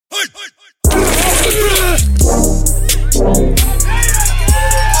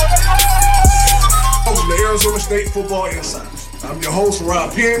Football Insiders. I'm your host,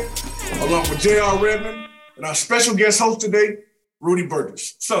 Rob Penn, along with J.R. Redmond, and our special guest host today, Rudy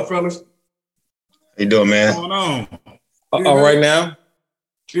Burgess. What's up, fellas? How you doing, man? What's going on? All right now?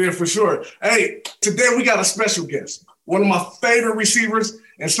 Yeah, for sure. Hey, today we got a special guest, one of my favorite receivers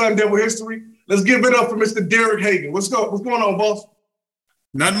in Sun Devil history. Let's give it up for Mr. Derek Hagan. What's going on, boss?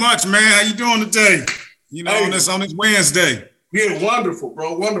 Not much, man. How you doing today? You know, on this Wednesday. Yeah, wonderful,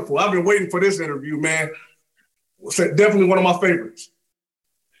 bro. Wonderful. I've been waiting for this interview, man. Definitely one of my favorites.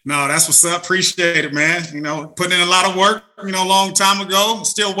 No, that's what's up. Appreciate it, man. You know, putting in a lot of work, a long time ago.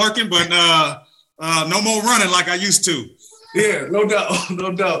 Still working, but no more running like I used to. Yeah, no doubt.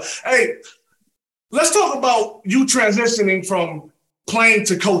 No doubt. Hey, let's talk about you transitioning from playing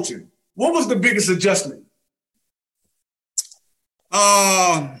to coaching. What was the biggest adjustment?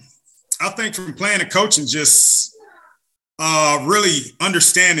 I think from playing to coaching, just really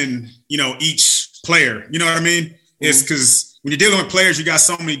understanding, each player. You know what I mean? Mm-hmm. It's because when you're dealing with players, you got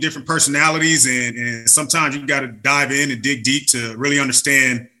so many different personalities, and sometimes you got to dive in and dig deep to really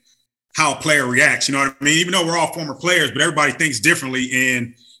understand how a player reacts. You know what I mean? Even though we're all former players, but everybody thinks differently,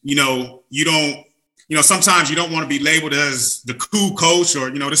 and you don't. Sometimes you don't want to be labeled as the cool coach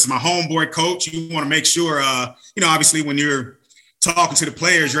or, this is my homeboy coach. You want to make sure, obviously when you're talking to the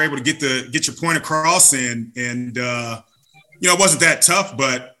players, you're able to get your point across. And it wasn't that tough,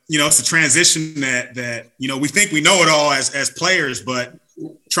 but, it's a transition that we think we know it all as players, but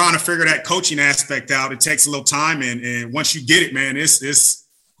trying to figure that coaching aspect out, it takes a little time. And once you get it, man, it's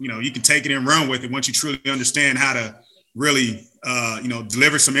you can take it and run with it once you truly understand how to really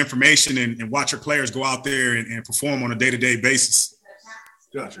deliver some information and watch your players go out there and perform on a day-to-day basis.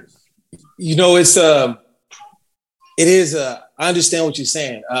 Gotcha. I understand what you're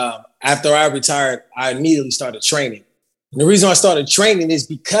saying. After I retired, I immediately started training. And the reason I started training is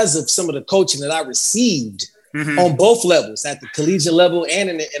because of some of the coaching that I received on both levels, at the collegiate level and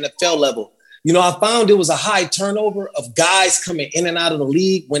in the NFL level. I found there was a high turnover of guys coming in and out of the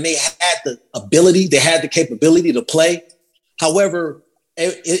league when they had the ability, they had the capability to play. However,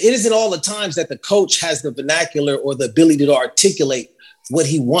 it isn't all the times that the coach has the vernacular or the ability to articulate what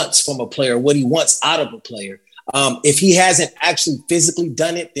he wants from a player, what he wants out of a player. If he hasn't actually physically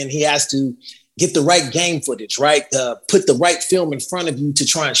done it, then he has to get the right game footage, right? Put the right film in front of you to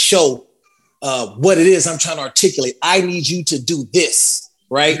try and show what it is I'm trying to articulate. I need you to do this,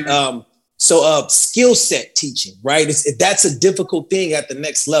 right? So skill set teaching, right? That's a difficult thing at the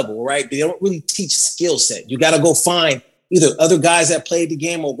next level, right? They don't really teach skill set. You got to go find either other guys that played the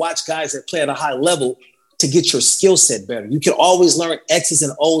game or watch guys that play at a high level to get your skill set better. You can always learn X's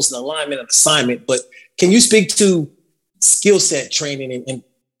and O's and alignment and assignment, but can you speak to skill set training and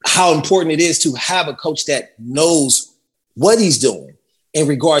how important it is to have a coach that knows what he's doing in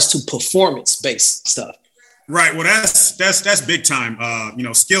regards to performance-based stuff? Right. Well, that's big time.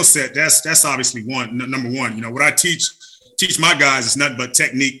 Skill set, that's obviously number one. What I teach my guys is nothing but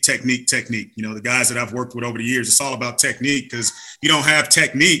technique. The guys that I've worked with over the years, it's all about technique, because you don't have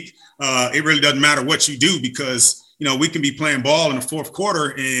technique, it really doesn't matter what you do, because, we can be playing ball in the fourth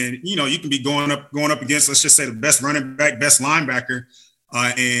quarter and, you can be going up against, let's just say, the best running back, best linebacker.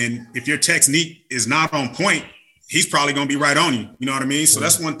 And if your technique is not on point, he's probably going to be right on you. You know what I mean? So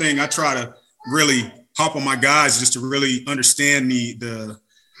that's one thing I try to really help on my guys, just to really understand the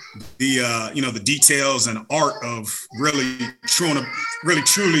details and art of really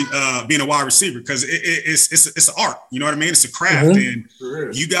truly being a wide receiver, because it's an art. You know what I mean? It's a craft, and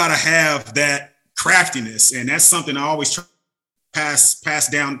you got to have that craftiness, and that's something I always try to pass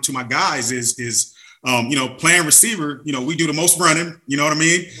down to my guys. Is playing receiver. We do the most running. You know what I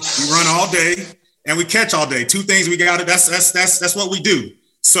mean? We run all day and we catch all day. Two things we got to. That's what we do.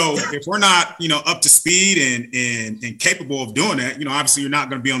 So if we're not, up to speed and capable of doing that, obviously you're not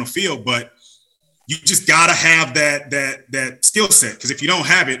going to be on the field, but you just got to have that skill set. Because if you don't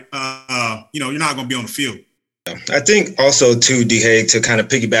have it, you're not going to be on the field. I think also too, D-Hague, to kind of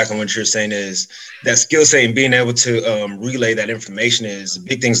piggyback on what you're saying, is that skill set and being able to relay that information is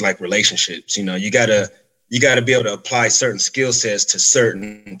big things like relationships. You got to be able to apply certain skill sets to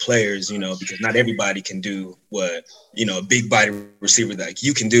certain players, because not everybody can do what, a big body receiver like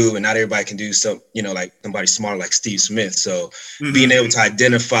you can do, and not everybody can do some, like somebody smart like Steve Smith. So being able to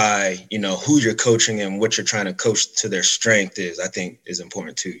identify, who you're coaching and what you're trying to coach to their strength I think is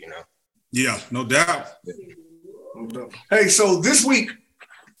important too, Yeah, no doubt. Hey, so this week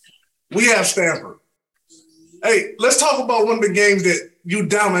we have Stanford. Hey, let's talk about one of the games that you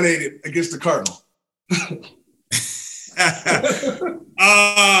dominated against the Cardinals.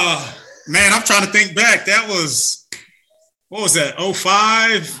 Man, I'm trying to think back. That was, what was that,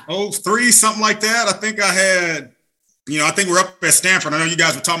 05, 03, something like that? I think I had I think we're up at Stanford. I know you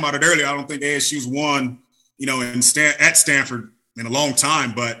guys were talking about it earlier. I don't think ASU's won, at Stanford in a long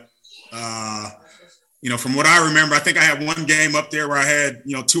time. But, from what I remember, I think I had one game up there where I had,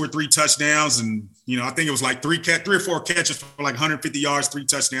 2 or 3 touchdowns. And, I think it was like 3 or 4 catches for like 150 yards, 3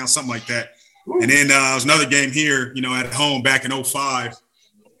 touchdowns, something like that. And then it was another game here, at home back in 2005,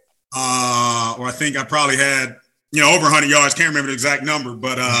 where I think I probably had, over 100 yards. Can't remember the exact number,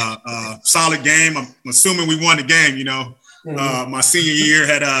 but solid game. I'm assuming we won the game, My senior year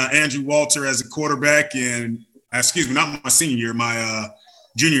had Andrew Walter as a quarterback, and not my senior year, my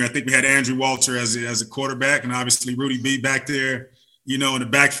junior. I think we had Andrew Walter as a quarterback, and obviously Rudy B back there, in the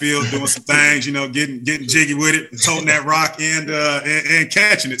backfield doing some things, getting jiggy with it, toting that rock and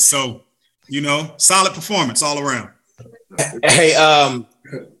catching it. So, solid performance all around. Hey,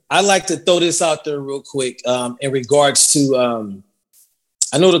 I'd like to throw this out there real quick in regards to,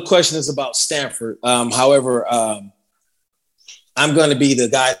 I know the question is about Stanford. However, I'm going to be the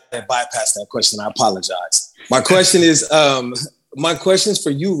guy that bypassed that question. I apologize. My question is for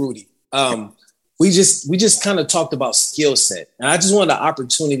you, Rudy. We just kind of talked about skill set, and I just wanted the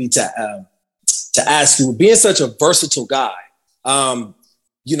opportunity to ask you, being such a versatile guy,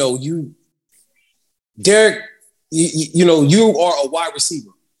 Derek, you are a wide receiver.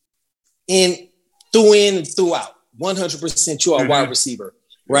 In and throughout, 100% you are a wide receiver,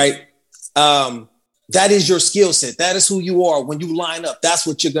 right? That is your skill set. That is who you are. When you line up, that's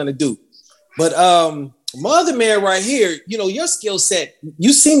what you're going to do. But my other man right here, your skill set,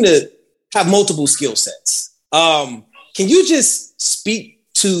 you seem to have multiple skill sets. Can you just speak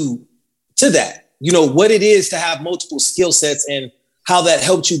to that? What it is to have multiple skill sets and how that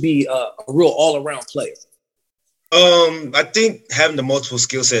helped you be a real all-around player. I think having the multiple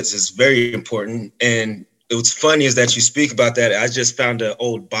skill sets is very important. And what's funny is that you speak about that. I just found an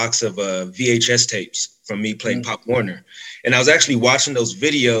old box of VHS tapes from me playing Pop Warner. And I was actually watching those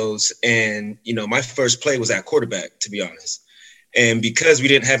videos, and, my first play was at quarterback, to be honest. And because we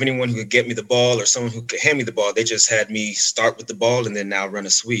didn't have anyone who could get me the ball or someone who could hand me the ball, they just had me start with the ball and then now run a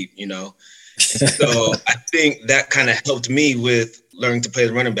sweep, So I think that kind of helped me with learning to play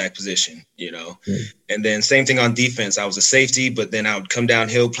the running back position, And then same thing on defense. I was a safety, but then I would come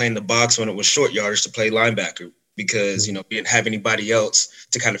downhill playing the box when it was short yardage to play linebacker because, we didn't have anybody else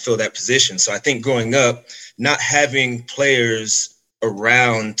to kind of fill that position. So I think growing up, not having players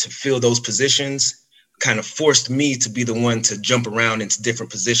around to fill those positions kind of forced me to be the one to jump around into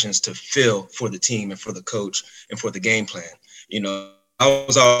different positions to fill for the team and for the coach and for the game plan. I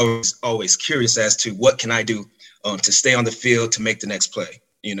was always curious as to what can I do to stay on the field to make the next play,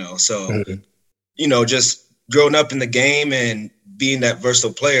 So, just growing up in the game and being that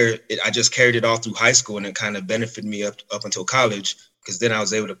versatile player, I just carried it all through high school, and it kind of benefited me up until college because then I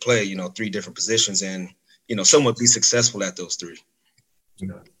was able to play, 3 different positions and, somewhat be successful at those 3.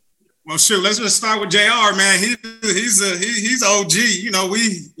 Well, sure. Let's just start with JR, man. He's OG.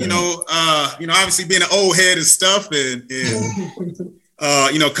 Obviously being an old head and stuff, and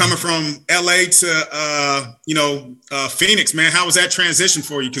coming from LA to Phoenix, man. How was that transition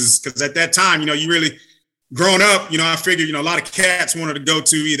for you? Because at that time, you really growing up. I figured a lot of cats wanted to go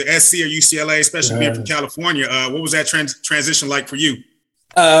to either SC or UCLA, especially being from California. What was that transition like for you?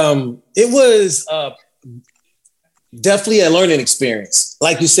 It was definitely a learning experience.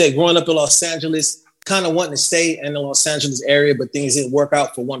 Like you said, growing up in Los Angeles, kind of wanting to stay in the Los Angeles area, but things didn't work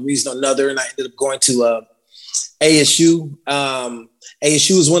out for one reason or another. And I ended up going to ASU.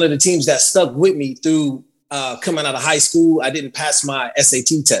 ASU was one of the teams that stuck with me through coming out of high school. I didn't pass my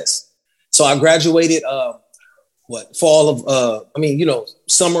SAT test. So I graduated,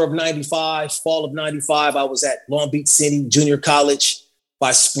 summer of 95, fall of 95. I was at Long Beach City Junior College.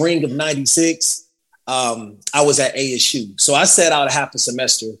 By spring of 96, I was at ASU. So I sat out a half a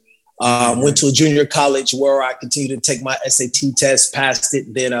semester, went to a junior college where I continued to take my SAT test, passed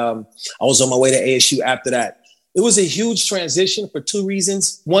it. Then I was on my way to ASU after that. It was a huge transition for 2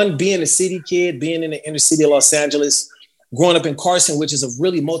 reasons. One, being a city kid, being in the inner city of Los Angeles, growing up in Carson, which is a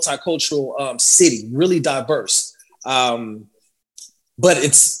really multicultural city, really diverse. But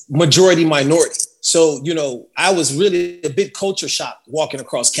it's majority minority. So, I was really a bit culture shocked walking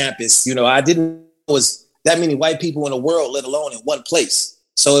across campus. I didn't know there was that many white people in the world, let alone in one place.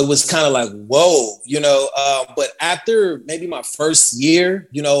 So it was kind of like, whoa, but after maybe my first year,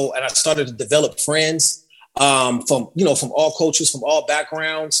 and I started to develop friends from all cultures, from all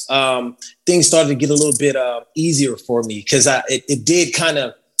backgrounds, things started to get a little bit easier for me because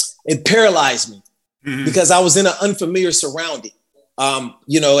it paralyzed me because I was in an unfamiliar surrounding, and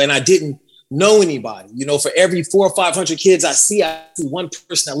I didn't know anybody. For every 400 or 500 kids I see one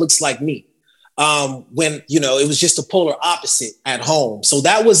person that looks like me. when, it was just a polar opposite at home. So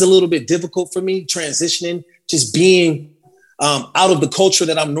that was a little bit difficult for me, transitioning, just being out of the culture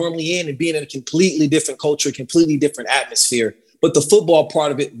that I'm normally in and being in a completely different culture, completely different atmosphere. But the football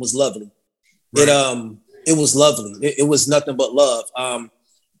part of it was lovely. Right. It was lovely. It was nothing but love.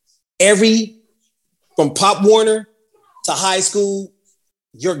 From Pop Warner to high school,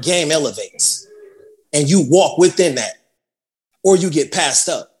 your game elevates and you walk within that, or you get passed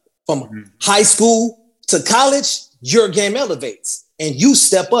up. From high school to college, your game elevates and you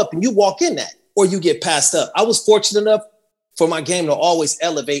step up and you walk in that, or you get passed up. I was fortunate enough for my game to always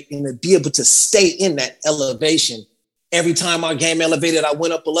elevate and to be able to stay in that elevation. Every time our game elevated, I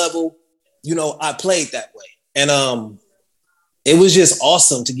went up a level, I played that way. And it was just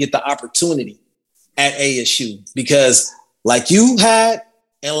awesome to get the opportunity at ASU, because like you had,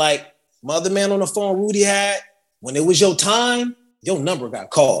 and like my other man on the phone, Rudy, had, when it was your time, your number got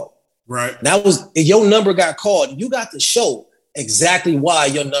called. Right. That was, your number got called. You got to show exactly why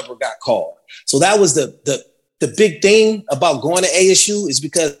your number got called. So that was the big thing about going to ASU, is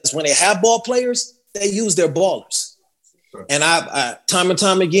because when they have ball players, they use their ballers. Sure. And I time and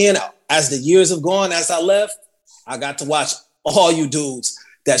time again, as the years have gone, as I left, I got to watch all you dudes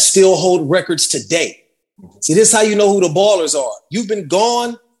that still hold records today. See, this is how you know who the ballers are. You've been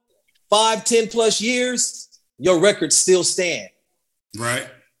gone 5, 10 plus years, your records still stand. Right.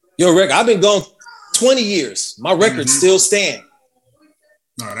 Your record, I've been gone 20 years. My records still stand.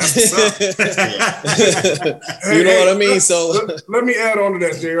 No, that's what's up. You know what I mean? So let me add on to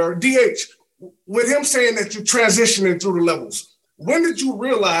that, JR. DH, with him saying that you're transitioning through the levels, when did you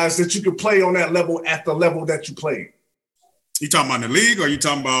realize that you could play on that level at the level that you played? You talking about in the league, or you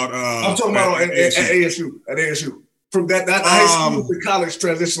talking about? I'm talking about at ASU. At ASU, from that high school to college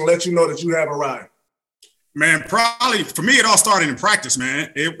transition, let you know that you have arrived. Man, probably for me, it all started in practice, man.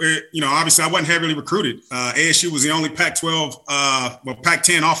 Obviously I wasn't heavily recruited. ASU was the only Pac-12,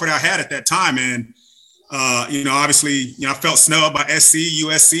 Pac-10 offer that I had at that time. And, obviously, I felt snubbed by SC,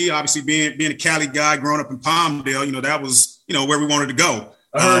 USC, obviously being a Cali guy growing up in Palmdale, that was, where we wanted to go.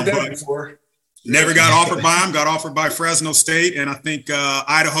 I heard that before. Never got offered by him, got offered by Fresno State and I think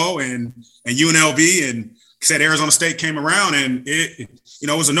Idaho and UNLV, and said Arizona State came around, and it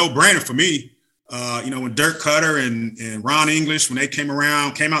was a no-brainer for me. When Dirk Cutter and Ron English, when they came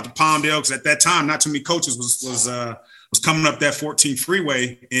out to Palmdale, because at that time, not too many coaches was coming up that 14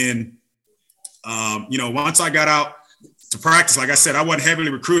 freeway. And, once I got out to practice, like I said, I wasn't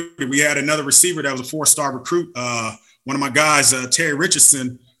heavily recruited. We had another receiver that was a 4-star recruit. One of my guys, Terry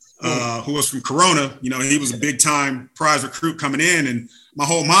Richardson, who was from Corona, he was a big time prize recruit coming in. And my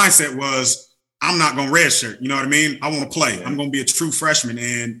whole mindset was, I'm not going to redshirt. You know what I mean? I want to play. I'm going to be a true freshman.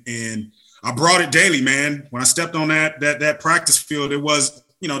 And I brought it daily, man. When I stepped on that practice field, it was,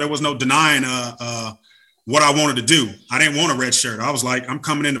 there was no denying what I wanted to do. I didn't want a red shirt. I was like, I'm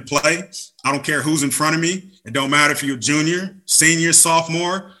coming in to play. I don't care who's in front of me. It don't matter if you're a junior, senior,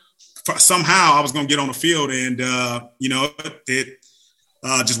 sophomore. Somehow I was going to get on the field, and it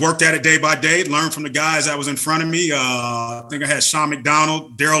just worked at it day by day. Learned from the guys that was in front of me. I think I had Sean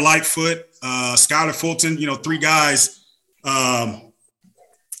McDonald, Daryl Lightfoot, Skylar Fulton. 3 guys.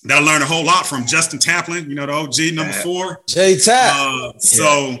 That I learned a whole lot from. Justin Taplin, the OG, number 4. J-Tap. I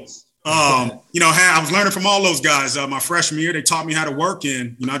was learning from all those guys. My freshman year, they taught me how to work,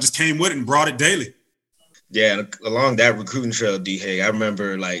 and, I just came with it and brought it daily. Yeah, and along that recruiting trail, D-Hay, I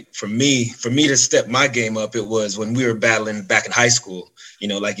remember, for me to step my game up, it was when we were battling back in high school.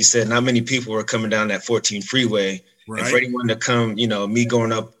 Like you said, not many people were coming down that 14 freeway. Right. And for anyone to come, me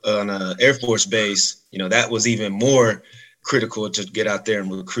going up on an Air Force base, that was even more critical to get out there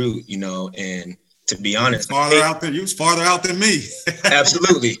and recruit, and to be honest, you was farther out than me.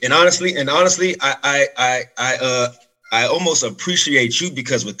 Absolutely. And honestly, I almost appreciate you,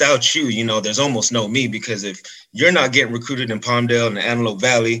 because without you, there's almost no me, because if you're not getting recruited in Palmdale and the Antelope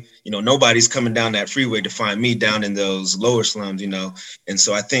Valley, nobody's coming down that freeway to find me down in those lower slums, And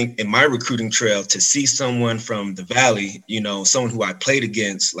so I think in my recruiting trail, to see someone from the Valley, someone who I played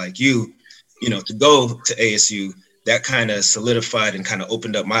against like you, to go to ASU, that kind of solidified and kind of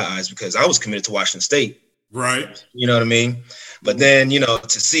opened up my eyes, because I was committed to Washington State. Right. You know what I mean? But then,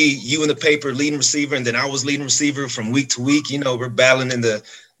 to see you in the paper leading receiver, and then I was leading receiver from week to week, we're battling in the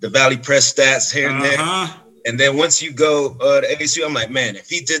Valley Press stats here and there. And then once you go to ASU, I'm like, man, if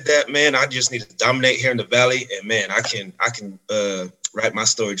he did that, man, I just need to dominate here in the Valley. And, man, I can write my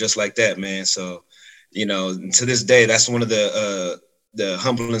story just like that, man. So, to this day, that's one of the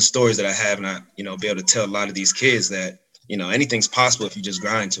humbling stories that I have, and I, be able to tell a lot of these kids that, anything's possible if you just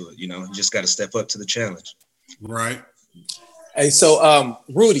grind to it. You just got to step up to the challenge. Right. Hey, so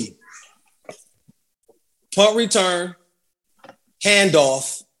Rudy, punt return,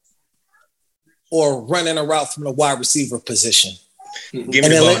 handoff, or running a route from the wide receiver position. Give me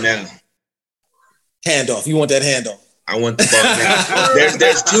the ball now. Handoff. You want that handoff? I want the ball now.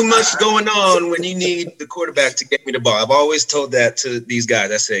 There's too much going on when you need the quarterback to get me the ball. I've always told that to these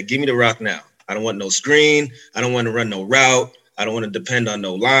guys. I said, give me the rock now. I don't want no screen. I don't want to run no route. I don't want to depend on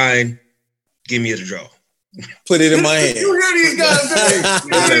no line. Give me the draw. Put it in my hand. You hear these guys?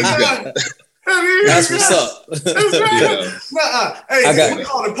 That's what's up. Hey, we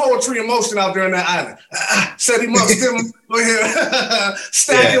call it poetry in motion out there on that island. Set him up, go ahead,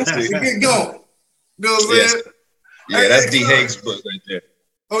 stack him, and get going. You know what I'm saying? Yeah, that's D. Haig's book right there.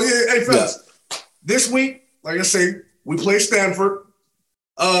 Oh, yeah. Hey, fellas, this week, like I say, we play Stanford.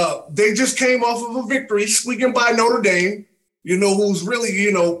 They just came off of a victory, squeaking by Notre Dame, who's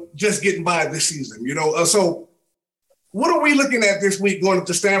really, just getting by this season, So what are we looking at this week going up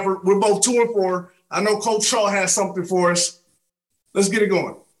to Stanford? We're both 2-4. I know Coach Shaw has something for us. Let's get it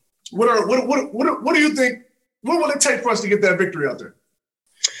going. What do you think? What will it take for us to get that victory out there?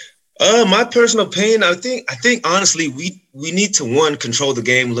 My personal opinion, I think honestly, we need to, one, control the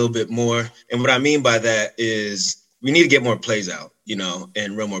game a little bit more. And what I mean by that is we need to get more plays out,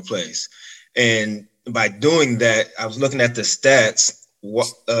 and run more plays. And by doing that, I was looking at the stats.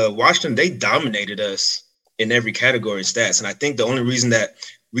 Washington, they dominated us in every category in stats. And I think the only reason that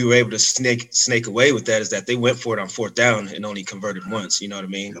we were able to snake away with that is that they went for it on fourth down and only converted once. You know what I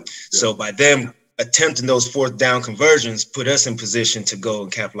mean? Yeah. So by them attempting those fourth down conversions put us in position to go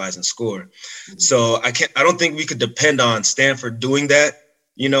and capitalize and score. Mm-hmm. So I don't think we could depend on Stanford doing that,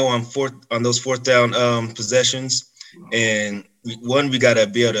 on those fourth down possessions. And we got to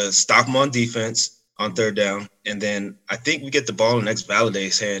be able to stop them on defense on third down. And then I think we get the ball in next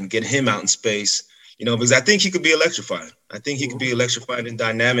Valladay's hand, get him out in space, because I think he could be electrifying. I think he could be electrifying and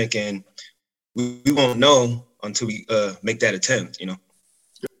dynamic, and we won't know until we make that attempt,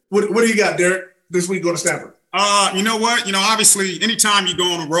 What do you got, Derek, this week going to Stanford? You know what? Obviously, anytime you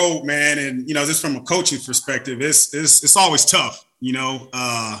go on the road, man, and, just from a coaching perspective, it's always tough,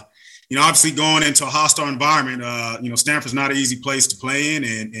 obviously going into a hostile environment, Stanford's not an easy place to play in.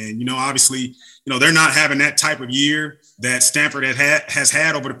 And obviously, they're not having that type of year that Stanford has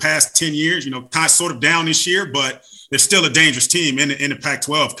had over the past 10 years, kind of sort of down this year, but they're still a dangerous team in the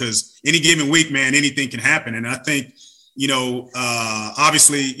Pac-12 because any given week, man, anything can happen. And I think,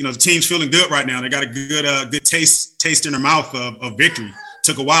 obviously, the team's feeling good right now. They got a good taste in their mouth of victory.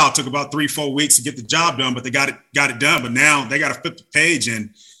 Took a while, took about 3-4 weeks to get the job done, but they got it done. But now they got to flip the page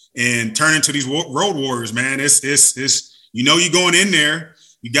and turn into these road warriors, man. It's you're going in there,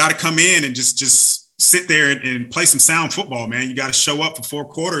 you got to come in and just sit there and play some sound football, man. You got to show up for 4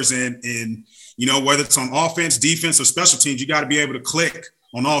 quarters and whether it's on offense, defense, or special teams, you got to be able to click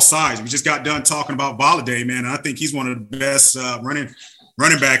on all sides. We just got done talking about Valladay, man. I think he's one of the best running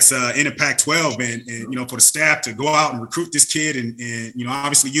backs in the Pac-12, and for the staff to go out and recruit this kid and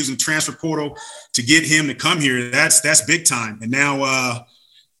obviously using the transfer portal to get him to come here, that's big time. And now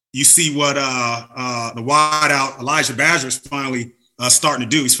you see what the wideout Elijah Badger is finally starting to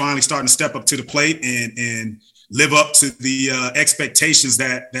do. He's finally starting to step up to the plate and live up to the expectations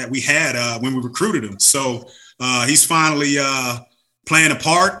that we had when we recruited him. So he's finally playing a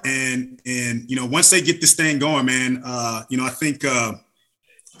part, and once they get this thing going, man, I think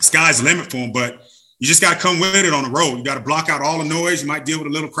sky's the limit for him. But you just got to come with it on the road. You got to block out all the noise. You might deal with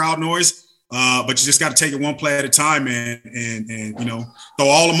a little crowd noise. But you just got to take it one play at a time, man, and throw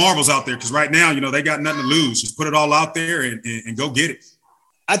all the marbles out there because right now, they got nothing to lose. Just put it all out there and go get it.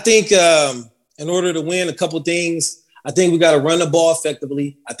 I think in order to win a couple things, I think we got to run the ball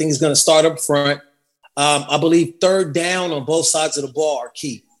effectively. I think it's going to start up front. I believe third down on both sides of the ball are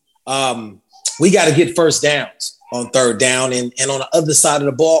key. We got to get first downs on third down, and on the other side of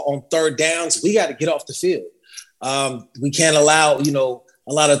the ball on third downs, we got to get off the field. We can't allow,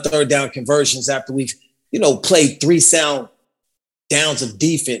 a lot of third down conversions after we've, played 3 sound downs of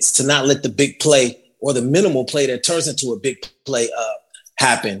defense to not let the big play or the minimal play that turns into a big play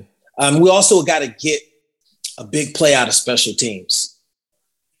happen. We also got to get a big play out of special teams.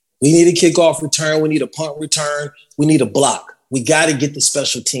 We need a kickoff return. We need a punt return. We need a block. We got to get the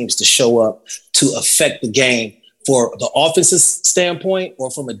special teams to show up to affect the game for the offensive standpoint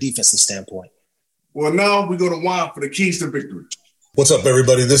or from a defensive standpoint. Well, now we go to Juan for the keys to victory. What's up,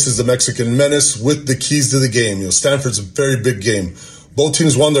 everybody? This is the Mexican Menace with the keys to the game. Stanford's a very big game. Both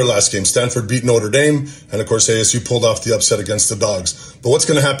teams won their last game. Stanford beat Notre Dame, and of course, ASU pulled off the upset against the Dogs. But what's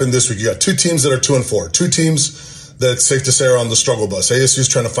going to happen this week? You got 2 teams that are 2-4. 2 teams that's safe to say are on the struggle bus. ASU's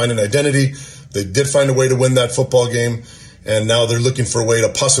trying to find an identity. They did find a way to win that football game. and now they're looking for a way to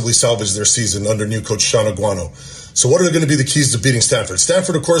possibly salvage their season under new coach Sean Aguano. So what are going to be the keys to beating Stanford?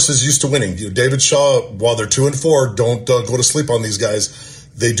 Stanford, of course, is used to winning. David Shaw, while they're 2-4, don't go to sleep on these guys.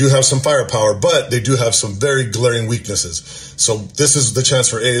 They do have some firepower, but they do have some very glaring weaknesses. So this is the chance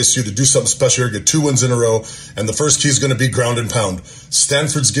for ASU to do something special here, get 2 wins in a row, and the first key is going to be ground and pound.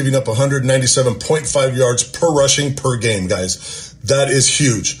 Stanford's giving up 197.5 yards per rushing per game, guys. That is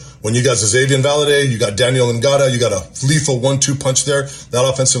huge. When you got Xavier Valade, you got Daniel Ngata, you got a lethal 1-2 punch there. That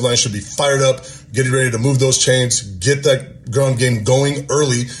offensive line should be fired up, getting ready to move those chains, get that ground game going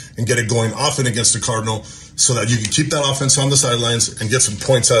early, and get it going often against the Cardinal, so that you can keep that offense on the sidelines and get some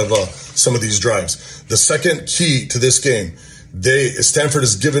points out of some of these drives. The second key to this game, Stanford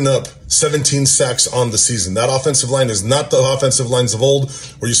has given up 17 sacks on the season. That offensive line is not the offensive lines of old,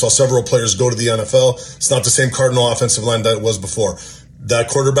 where you saw several players go to the NFL. It's not the same Cardinal offensive line that it was before. That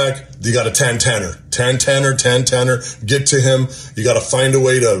quarterback, you got to Tanner. Get to him. You got to find a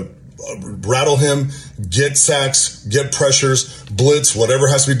way to rattle him, get sacks, get pressures, blitz, whatever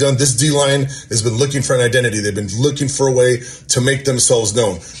has to be done. This D-line has been looking for an identity. They've been looking for a way to make themselves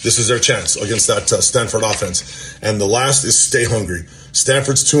known. This is their chance against that Stanford offense. And the last is stay hungry.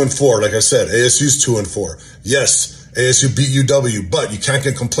 Stanford's 2-4. Like I said, ASU's 2-4. Yes, ASU beat UW, but you can't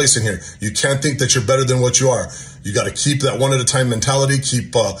get complacent here. You can't think that you're better than what you are. You got to keep that one-at-a-time mentality,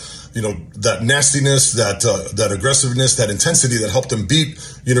 keep that nastiness, that aggressiveness, that intensity that helped them beat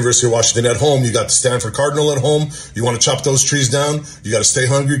University of Washington at home. You got the Stanford Cardinal at home. You want to chop those trees down. You got to stay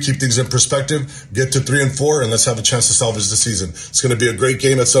hungry, keep things in perspective, get to 3-4, and let's have a chance to salvage the season. It's going to be a great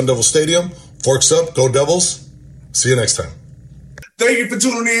game at Sun Devil Stadium. Forks up, go Devils. See you next time. Thank you for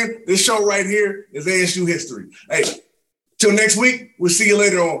tuning in. This show right here is ASU history. Hey, till next week, we'll see you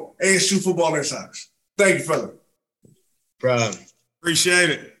later on ASU Football Insiders. Thank you, fella. Proud. Appreciate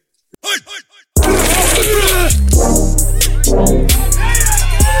it.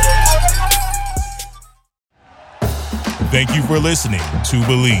 Thank you for listening to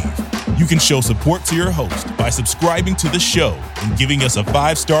Believe. You can show support to your host by subscribing to the show and giving us a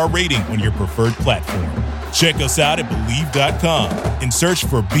 5-star rating on your preferred platform. Check us out at Believe.com and search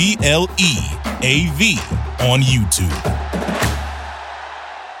for BLEAV on YouTube.